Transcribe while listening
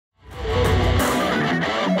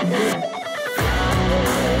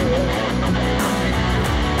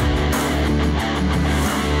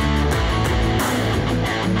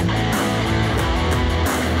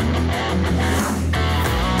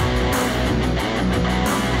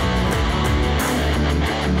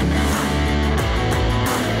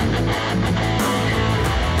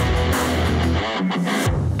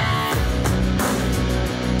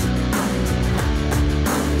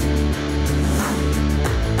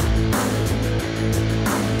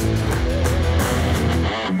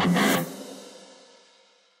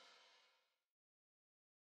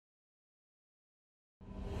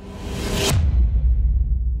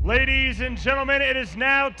Ladies and gentlemen, it is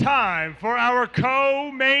now time for our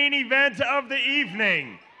co-main event of the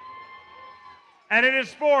evening. And it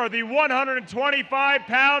is for the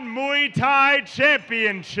 125-pound Muay Thai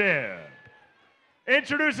Championship.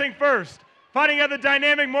 Introducing first, fighting at the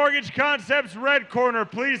Dynamic Mortgage Concepts red corner,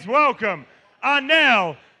 please welcome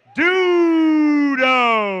Anel Dudo.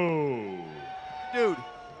 Dude.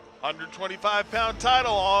 125-pound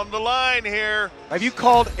title on the line here. Have you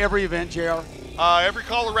called every event, JR? Every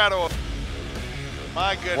Colorado.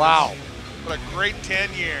 My goodness. Wow. What a great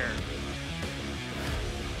 10 year.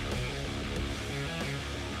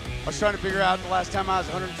 I was trying to figure out the last time I was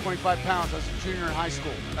 125 pounds. I was a junior in high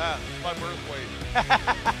school. My birth weight.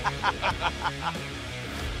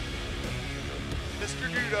 Mr.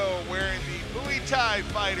 Dudo wearing the Muay Thai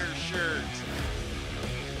fighter shirt.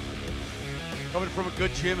 Coming from a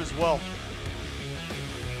good gym as well.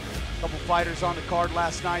 A couple fighters on the card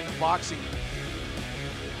last night in boxing.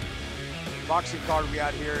 Boxing card we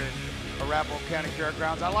got here in Arapahoe County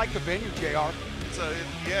Fairgrounds. I like the venue, JR.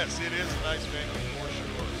 Yes, it is a nice venue for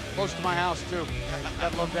sure. Close to my house too.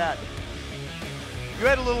 Gotta love that. You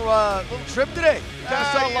had a little trip today. You kind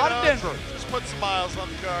of saw a lot of Denver. Just put some miles on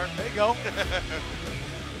the car. There you go.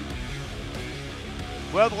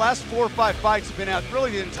 Well, the last 4 or 5 fights have been out.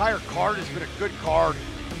 Really, the entire card has been a good card.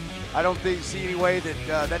 I don't see any way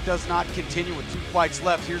that that does not continue with 2 fights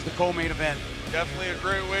left. Here's the co-main event. Definitely a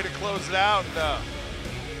great way to close it out.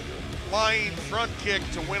 Flying front kick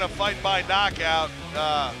to win a fight by knockout.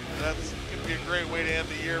 That's going to be a great way to end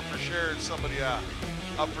the year for sure. Somebody up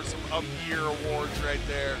for some up-year awards right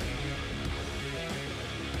there.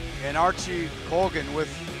 And Archie Colgan with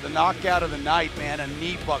the knockout of the night, man, a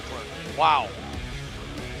knee buckler. Wow.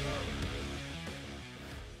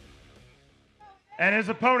 And his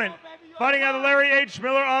opponent, fighting out of the Larry H.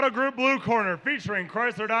 Miller Auto Group blue corner, featuring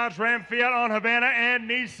Chrysler, Dodge, Ram, Fiat on Havana, and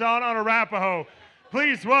Nissan on Arapahoe.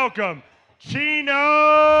 Please welcome Chino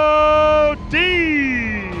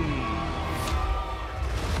Dean.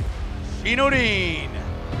 Chino Dean.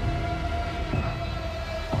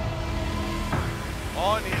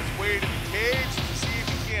 On his way to the cage to see if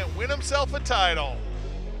he can't win himself a title.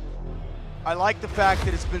 I like the fact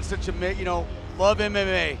that it's been such a, love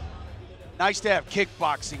MMA. Nice to have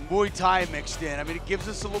kickboxing, Muay Thai mixed in. I mean, it gives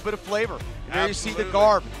us a little bit of flavor. And there you see the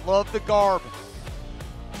garb. Love the garb.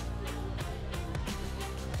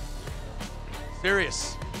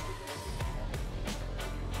 Serious.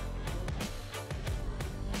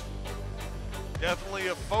 Definitely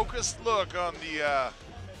a focused look on the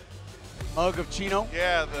mug of Chino.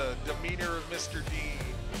 Yeah, the demeanor of Mr. Dean.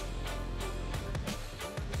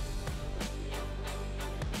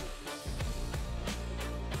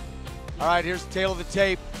 All right, here's the tail of the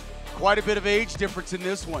tape. Quite a bit of age difference in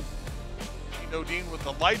this one. Chino Dean with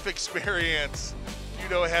the life experience.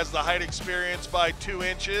 Dudo has the height experience by 2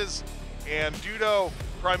 inches. And Dudo,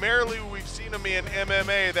 primarily we've seen him in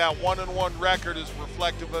MMA. That 1-1 record is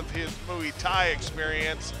reflective of his Muay Thai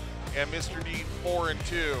experience. And Mr. Dean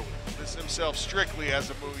 4-2. Lists himself strictly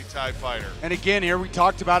as a Muay Thai fighter. And again, here we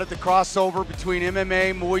talked about it, the crossover between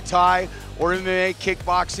MMA, Muay Thai, or MMA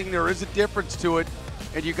kickboxing. There is a difference to it.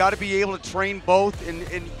 And you got to be able to train both and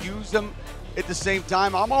use them at the same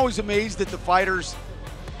time. I'm always amazed that the fighters,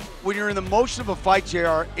 when you're in the motion of a fight, JR,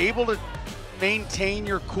 are able to maintain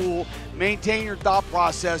your cool, maintain your thought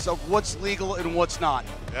process of what's legal and what's not.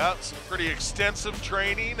 Yeah, some pretty extensive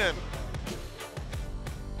training, and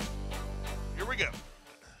here we go.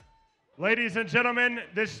 Ladies and gentlemen,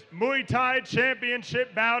 this Muay Thai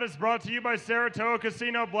Championship bout is brought to you by Saratoga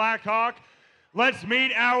Casino Blackhawk. Let's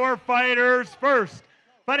meet our fighters first.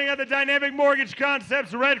 Fighting at the Dynamic Mortgage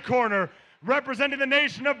Concepts red corner, representing the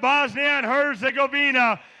nation of Bosnia and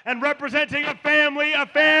Herzegovina, and representing a family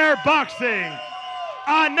affair boxing,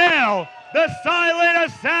 Anel, the Silent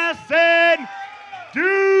Assassin,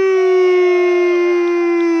 Dudo.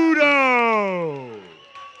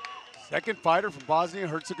 Second fighter from Bosnia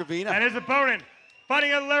and Herzegovina. And his opponent,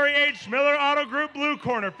 fighting at the Larry H. Miller Auto Group blue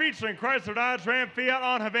corner, featuring Chrysler, Dodge, Ram, Fiat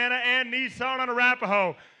on Havana, and Nissan on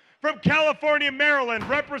Arapahoe. From California, Maryland,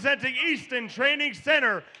 representing Easton Training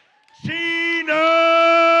Center, Chino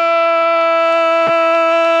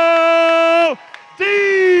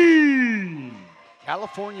Dean.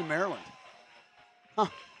 California, Maryland. Huh.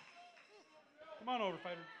 Come on over,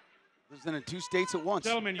 fighter. Lives in 2 states at once.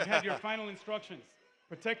 Gentlemen, you have your final instructions.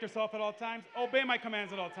 Protect yourself at all times. Obey my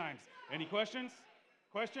commands at all times. Any questions?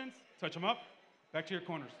 Questions? Touch them up. Back to your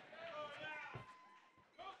corners.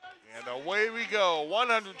 And away we go,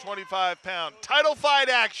 125-pound title fight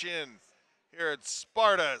action here at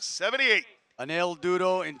Sparta 78. Anel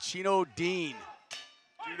Dudo and Chino Dean.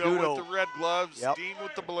 Dudo with the red gloves, Yep. Dean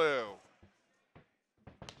with the blue.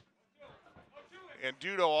 And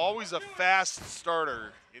Dudo always a fast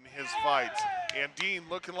starter in his fights. And Dean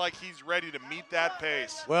looking like he's ready to meet that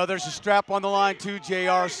pace. Well, there's a strap on the line too,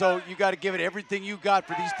 JR, so you got to give it everything you got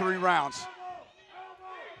for these 3 rounds.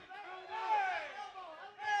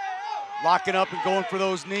 Locking up and going for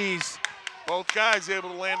those knees. Both guys able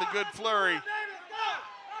to land a good flurry.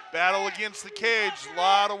 Battle against the cage. A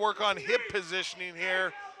lot of work on hip positioning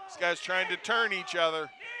here. These guys trying to turn each other.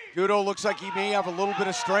 Dudo looks like he may have a little bit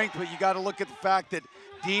of strength, but you got to look at the fact that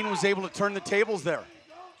Dean was able to turn the tables there.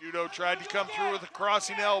 Dudo tried to come through with a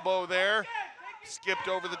crossing elbow there. Skipped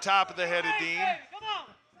over the top of the head of Dean.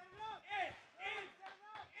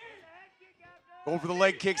 Going for the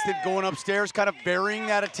leg kicks, then going upstairs, kind of varying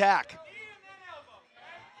that attack.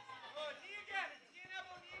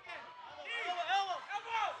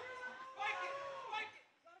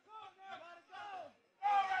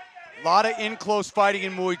 A lot of in-close fighting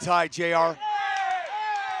in Muay Thai, JR.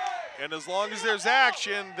 And as long as there's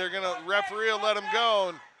action, they're gonna, referee will let him go.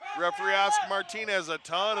 And referee Oscar Martinez, a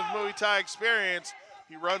ton of Muay Thai experience.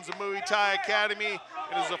 He runs the Muay Thai Academy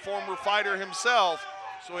and is a former fighter himself,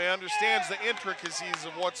 so he understands the intricacies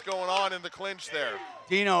of what's going on in the clinch there.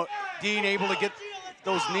 Dean able to get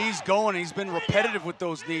those knees going. He's been repetitive with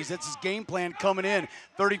those knees. That's his game plan coming in.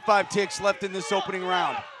 35 ticks left in this opening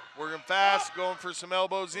round. Working fast, going for some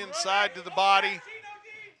elbows inside to the body.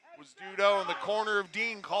 Was Dudo in the corner of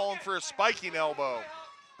Dean calling for a spiking elbow.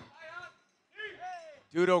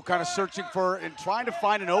 Dudo kind of searching for and trying to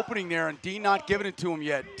find an opening there, and Dean not giving it to him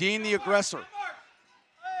yet. Dean the aggressor.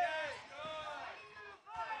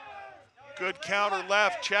 Good counter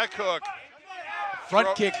left, check hook.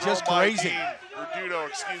 Front kick just grazing. Or Dudo,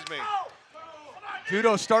 excuse me.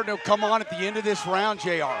 Dudo starting to come on at the end of this round,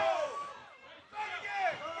 JR.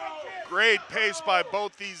 Great pace by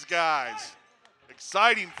both these guys.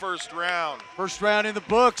 Exciting first round. First round in the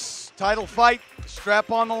books. Title fight,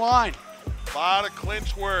 strap on the line. A lot of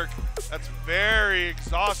clinch work. That's very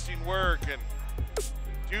exhausting work. And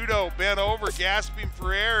Dudo bent over, gasping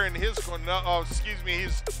for air in his corner. Oh, excuse me,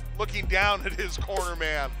 he's looking down at his corner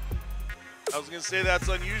man. I was gonna say that's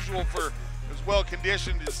unusual for as well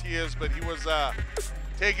conditioned as he is, but he was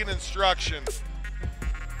taking instruction.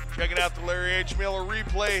 Checking out the Larry H. Miller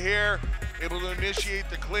replay here. Able to initiate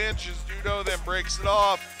the clinch as Dudo then breaks it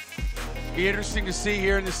off. Be interesting to see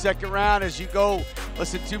here in the second round as you go.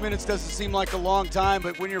 Listen, 2 minutes doesn't seem like a long time,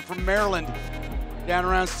 but when you're from Maryland, you're down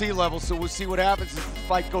around sea level, so we'll see what happens as the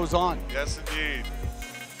fight goes on. Yes, indeed.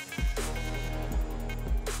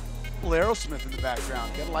 Little Aerosmith in the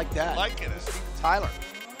background. Gotta like that. Like it. Tyler.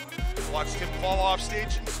 Watched him fall off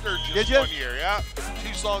stage in Sturgis Did you? one year, yeah.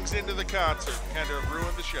 2 songs into the concert, kind of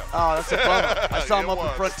ruined the show. Oh, that's a bummer. I saw him It up was.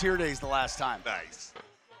 at Frontier Days the last time. Nice.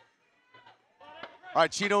 All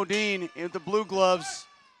right, Chino Dean in the blue gloves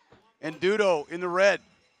and Dudo in the red.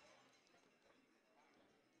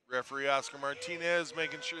 Referee Oscar Martinez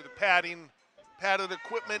making sure the padded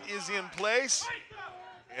equipment is in place.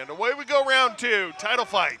 And away we go, round 2, title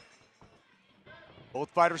fight. Both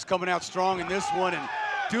fighters coming out strong in this one, and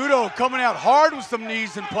Dudo coming out hard with some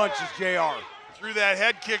knees and punches, JR. Threw that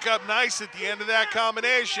head kick up nice at the end of that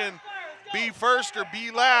combination. Be first or be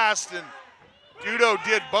last, and Dudo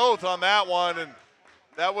did both on that one, and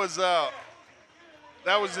that was an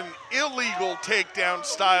illegal takedown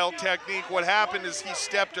style technique. What happened is he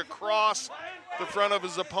stepped across the front of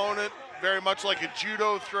his opponent, very much like a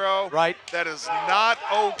judo throw. Right. That is not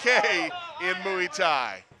okay in Muay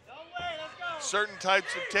Thai. Certain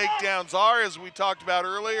types of takedowns are, as we talked about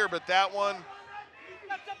earlier, but that one,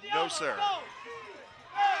 no sir.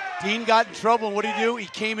 Dean got in trouble, and what did he do? He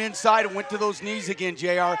came inside and went to those knees again,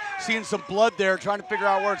 JR. Seeing some blood there, trying to figure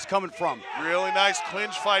out where it's coming from. Really nice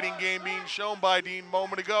clinch fighting game being shown by Dean a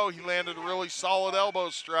moment ago. He landed a really solid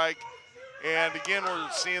elbow strike. And again,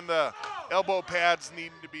 we're seeing the elbow pads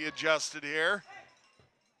needing to be adjusted here.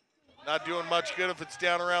 Not doing much good if it's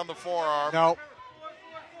down around the forearm. No.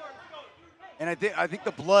 And I think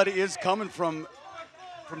the blood is coming from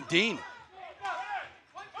Dean.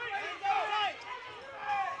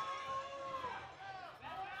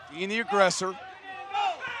 Dean the aggressor.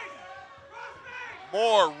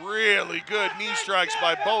 More really good knee strikes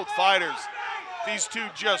by both fighters. These two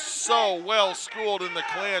just so well schooled in the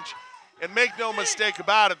clinch. And make no mistake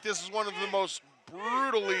about it, this is one of the most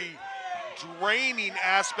brutally draining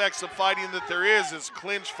aspects of fighting that there is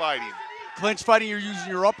clinch fighting. Clinch fighting, you're using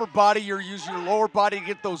your upper body, you're using your lower body to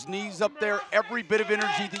get those knees up there. Every bit of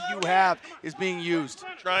energy that you have is being used.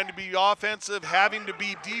 Trying to be offensive, having to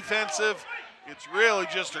be defensive. It's really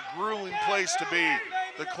just a grueling place to be.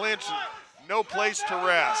 The clinch, no place to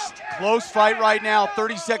rest. Close fight right now,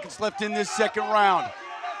 30 seconds left in this second round.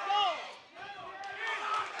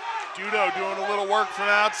 Dudo doing a little work from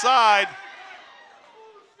outside.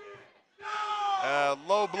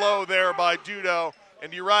 Low blow there by Dudo.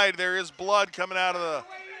 And you're right, there is blood coming out of the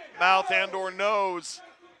mouth and or nose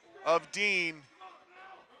of Dean,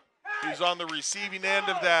 who's on the receiving end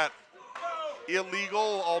of that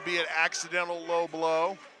illegal, albeit accidental low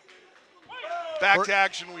blow. Back to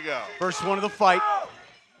action we go. First one of the fight.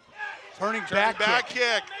 Turning back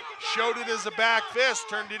kick. Showed it as a back fist,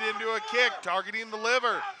 turned it into a kick, targeting the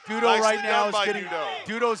liver. Dudo Nicely right now done by is getting,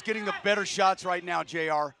 Dudo's getting the better shots right now,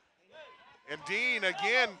 JR. And Dean,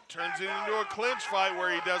 again, turns it into a clinch fight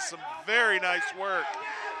where he does some very nice work.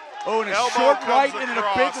 Oh, and a Elbow short comes right and then a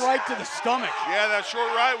big across. right to the stomach. Yeah, that short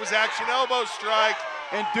right was action elbow strike.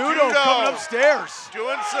 And Dudo coming upstairs.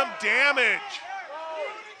 Doing some damage.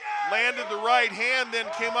 Landed the right hand, then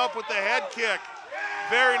came up with the head kick.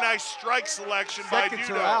 Very nice strike selection by Seconds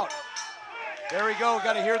Dudo. are out. There we go,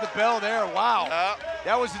 got to hear the bell there, wow.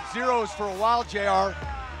 That was at zeros for a while, JR.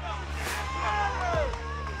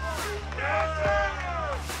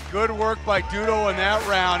 Good work by Dudo in that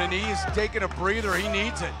round, and he's taking a breather, he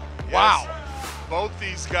needs it. Yes. Wow. Both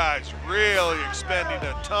these guys really expending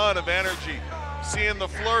a ton of energy. Seeing the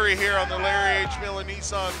flurry here on the Larry H. Miller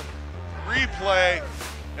Nissan replay,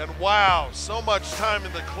 and wow, so much time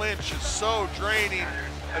in the clinch is so draining.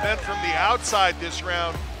 And then from the outside this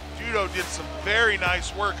round, Dudo did some very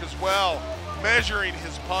nice work as well, measuring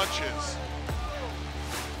his punches.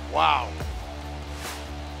 Wow.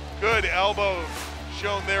 Good elbow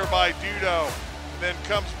shown there by Dudo, then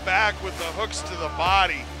comes back with the hooks to the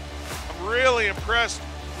body. I'm really impressed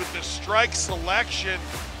with the strike selection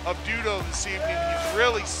of Dudo this evening. He's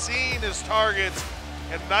really seeing his targets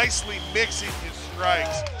and nicely mixing his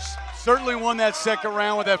strikes. Certainly won that second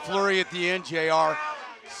round with that flurry at the end, JR.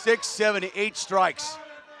 6, 7, 8 strikes.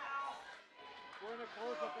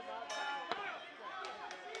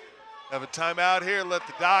 Have a timeout here, let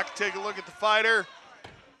the doc take a look at the fighter.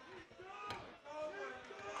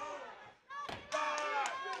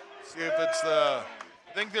 See if it's I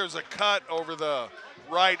think there's a cut over the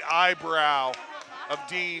right eyebrow of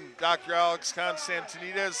Dean. Dr. Alex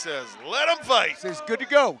Constantinides says, let him fight. Says good to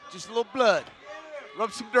go, just a little blood.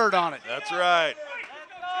 Rub some dirt on it. That's right.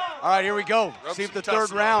 All right, here we go. Rub See if some the third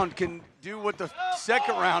tussin round can do what the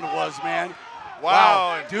second round was, man.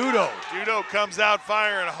 Wow, and Dudo. Dudo comes out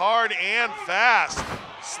firing hard and fast.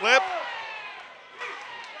 Slip.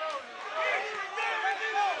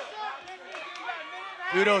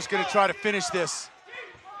 Dudo's gonna try to finish this.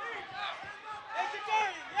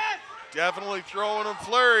 Definitely throwing him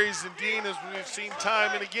flurries, and Dean, as we've seen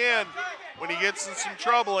time and again, when he gets in some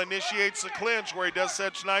trouble, initiates the clinch where he does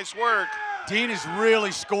such nice work. Dean is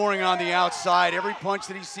really scoring on the outside. Every punch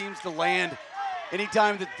that he seems to land,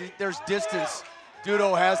 anytime that there's distance,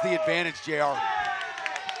 Dudo has the advantage, JR.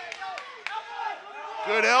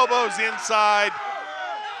 Good elbows inside,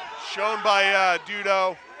 shown by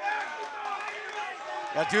Dudo.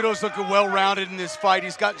 Now Dudo's looking well-rounded in this fight.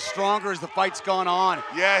 He's gotten stronger as the fight's gone on.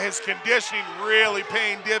 Yeah, his conditioning really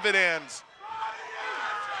paying dividends.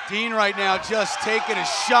 Dean right now just taking a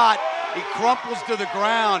shot. He crumples to the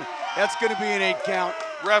ground. That's gonna be an 8 count.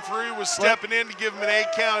 Referee was stepping in to give him an 8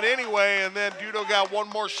 count anyway, and then Dudo got one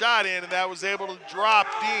more shot in, and that was able to drop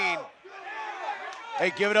Dean.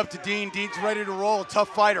 Hey, give it up to Dean. Dean's ready to roll, a tough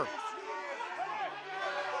fighter.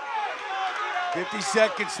 50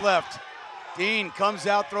 seconds left. Dean comes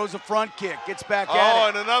out, throws a front kick, gets back at it. Oh,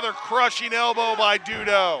 and another crushing elbow by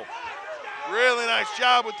Dudo. Really nice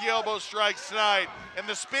job with the elbow strikes tonight. And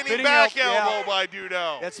the spinning back elbow by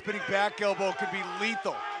Dudo. That spinning back elbow could be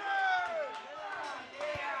lethal.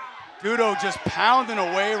 Dudo just pounding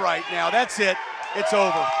away right now. That's it. It's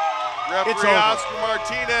over. Referee it's over. Oscar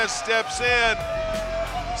Martinez steps in,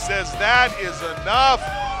 says that is enough.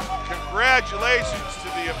 Congratulations to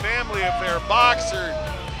the family affair boxer.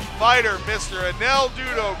 Fighter, Mr. Anel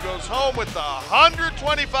Dudo, goes home with the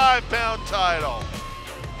 125-pound title.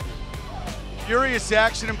 Furious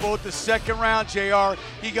action in both the second round, JR.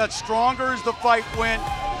 He got stronger as the fight went,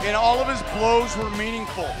 and all of his blows were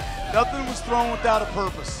meaningful. Nothing was thrown without a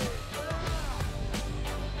purpose.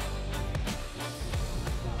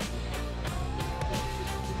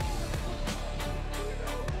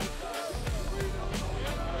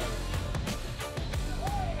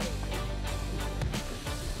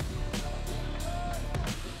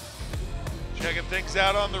 Checking things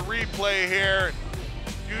out on the replay here.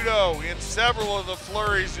 Dudo in several of the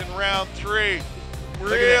flurries in round 3.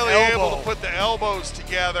 Really able to put the elbows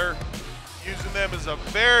together, using them as a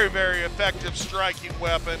very, very effective striking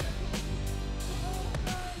weapon.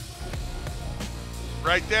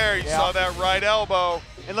 Right there, you saw that right elbow.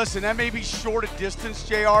 And listen, that may be short a distance,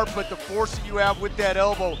 JR, but the force that you have with that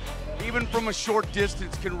elbow, even from a short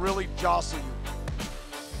distance, can really jostle you.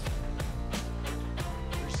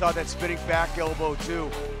 You saw that spinning back elbow too.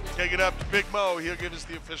 Take it up to Big Mo. He'll give us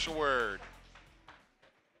the official word.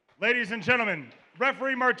 Ladies and gentlemen,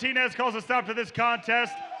 referee Martinez calls a stop to this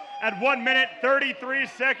contest at 1 minute 33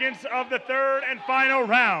 seconds of the third and final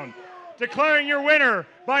round. Declaring your winner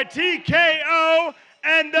by TKO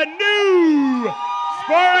and the new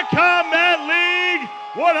Sparta Combat League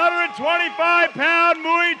 125-pound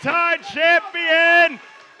Muay Thai champion,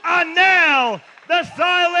 Anel, the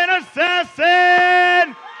Silent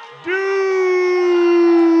Assassin, Dudo.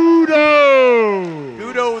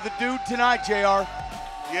 Dudo, the dude tonight, JR.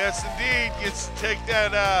 Yes, indeed. Gets to take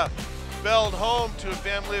that belt home to a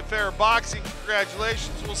family affair of boxing.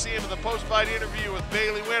 Congratulations. We'll see him in the post-fight interview with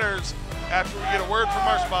Bailey Winners after we get a word from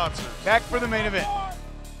our sponsors. Back for the main event.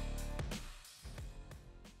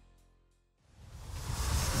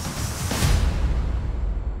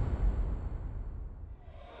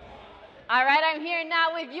 All right, I'm here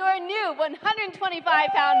now with your new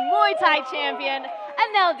 125-pound Muay Thai champion,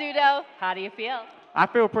 Anel Dudo. How do you feel? I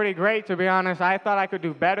feel pretty great, to be honest. I thought I could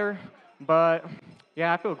do better, but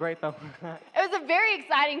yeah, I feel great though. It was a very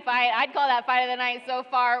exciting fight. I'd call that fight of the night so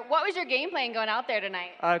far. What was your game plan going out there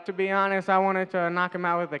tonight? To be honest, I wanted to knock him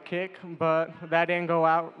out with a kick, but that didn't go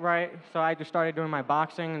out right. So I just started doing my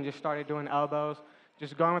boxing and just started doing elbows,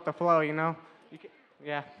 just going with the flow, you know?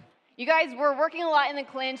 Yeah. You guys were working a lot in the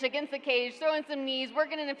clinch, against the cage, throwing some knees,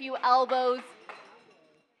 working in a few elbows.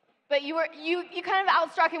 But you kind of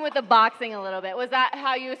outstruck him with the boxing a little bit. Was that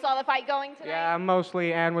how you saw the fight going tonight? Yeah,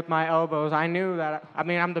 mostly, and with my elbows. I knew that,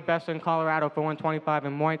 I'm the best in Colorado for 125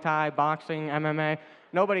 in Muay Thai, boxing, MMA.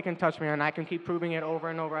 Nobody can touch me, and I can keep proving it over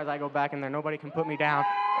and over as I go back in there. Nobody can put me down.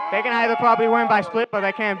 They can either probably win by split, but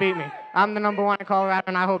they can't beat me. I'm the #1 in Colorado,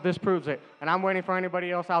 and I hope this proves it. And I'm waiting for anybody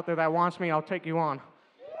else out there that wants me. I'll take you on.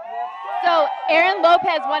 So Aaron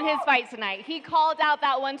Lopez won his fight tonight. He called out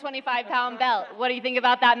that 125-pound belt. What do you think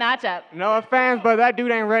about that matchup? No offense, but that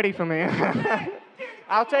dude ain't ready for me.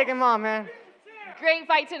 I'll take him on, man. Great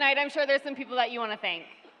fight tonight. I'm sure there's some people that you want to thank.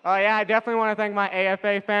 Oh, yeah, I definitely want to thank my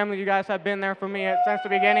AFA family. You guys have been there for me since the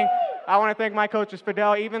beginning. I want to thank my coaches,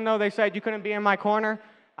 Fidel. Even though they said you couldn't be in my corner,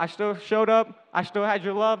 I still showed up. I still had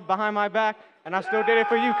your love behind my back, and I still did it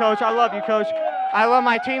for you, Coach. I love you, Coach. I love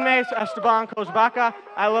my teammates, Esteban, Coach Baca.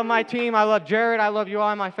 I love my team. I love Jared. I love you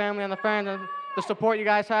all, my family and the friends, and the support you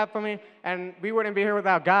guys have for me. And we wouldn't be here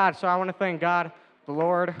without God, so I want to thank God, the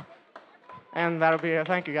Lord, and that'll be it.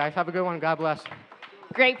 Thank you, guys. Have a good one. God bless.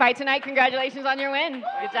 Great fight tonight. Congratulations on your win.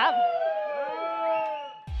 Good job.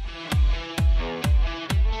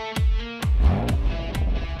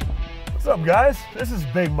 What's up, guys? This is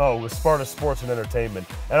Big Mo with Sparta Sports and Entertainment,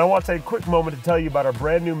 and I want to take a quick moment to tell you about our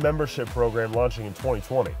brand new membership program launching in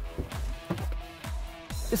 2020.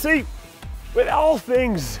 You see, with all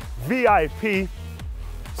things VIP,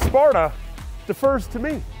 Sparta defers to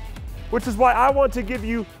me, which is why I want to give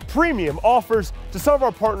you premium offers to some of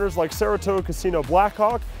our partners like Saratoga Casino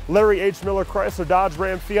Blackhawk, Larry H. Miller Chrysler Dodge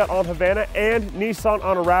Ram Fiat on Havana, and Nissan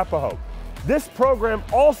on Arapahoe. This program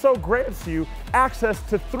also grants you access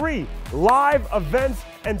to 3 live events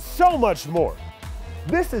and so much more.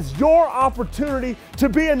 This is your opportunity to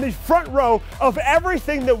be in the front row of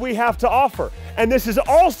everything that we have to offer. And this is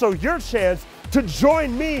also your chance to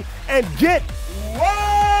join me and get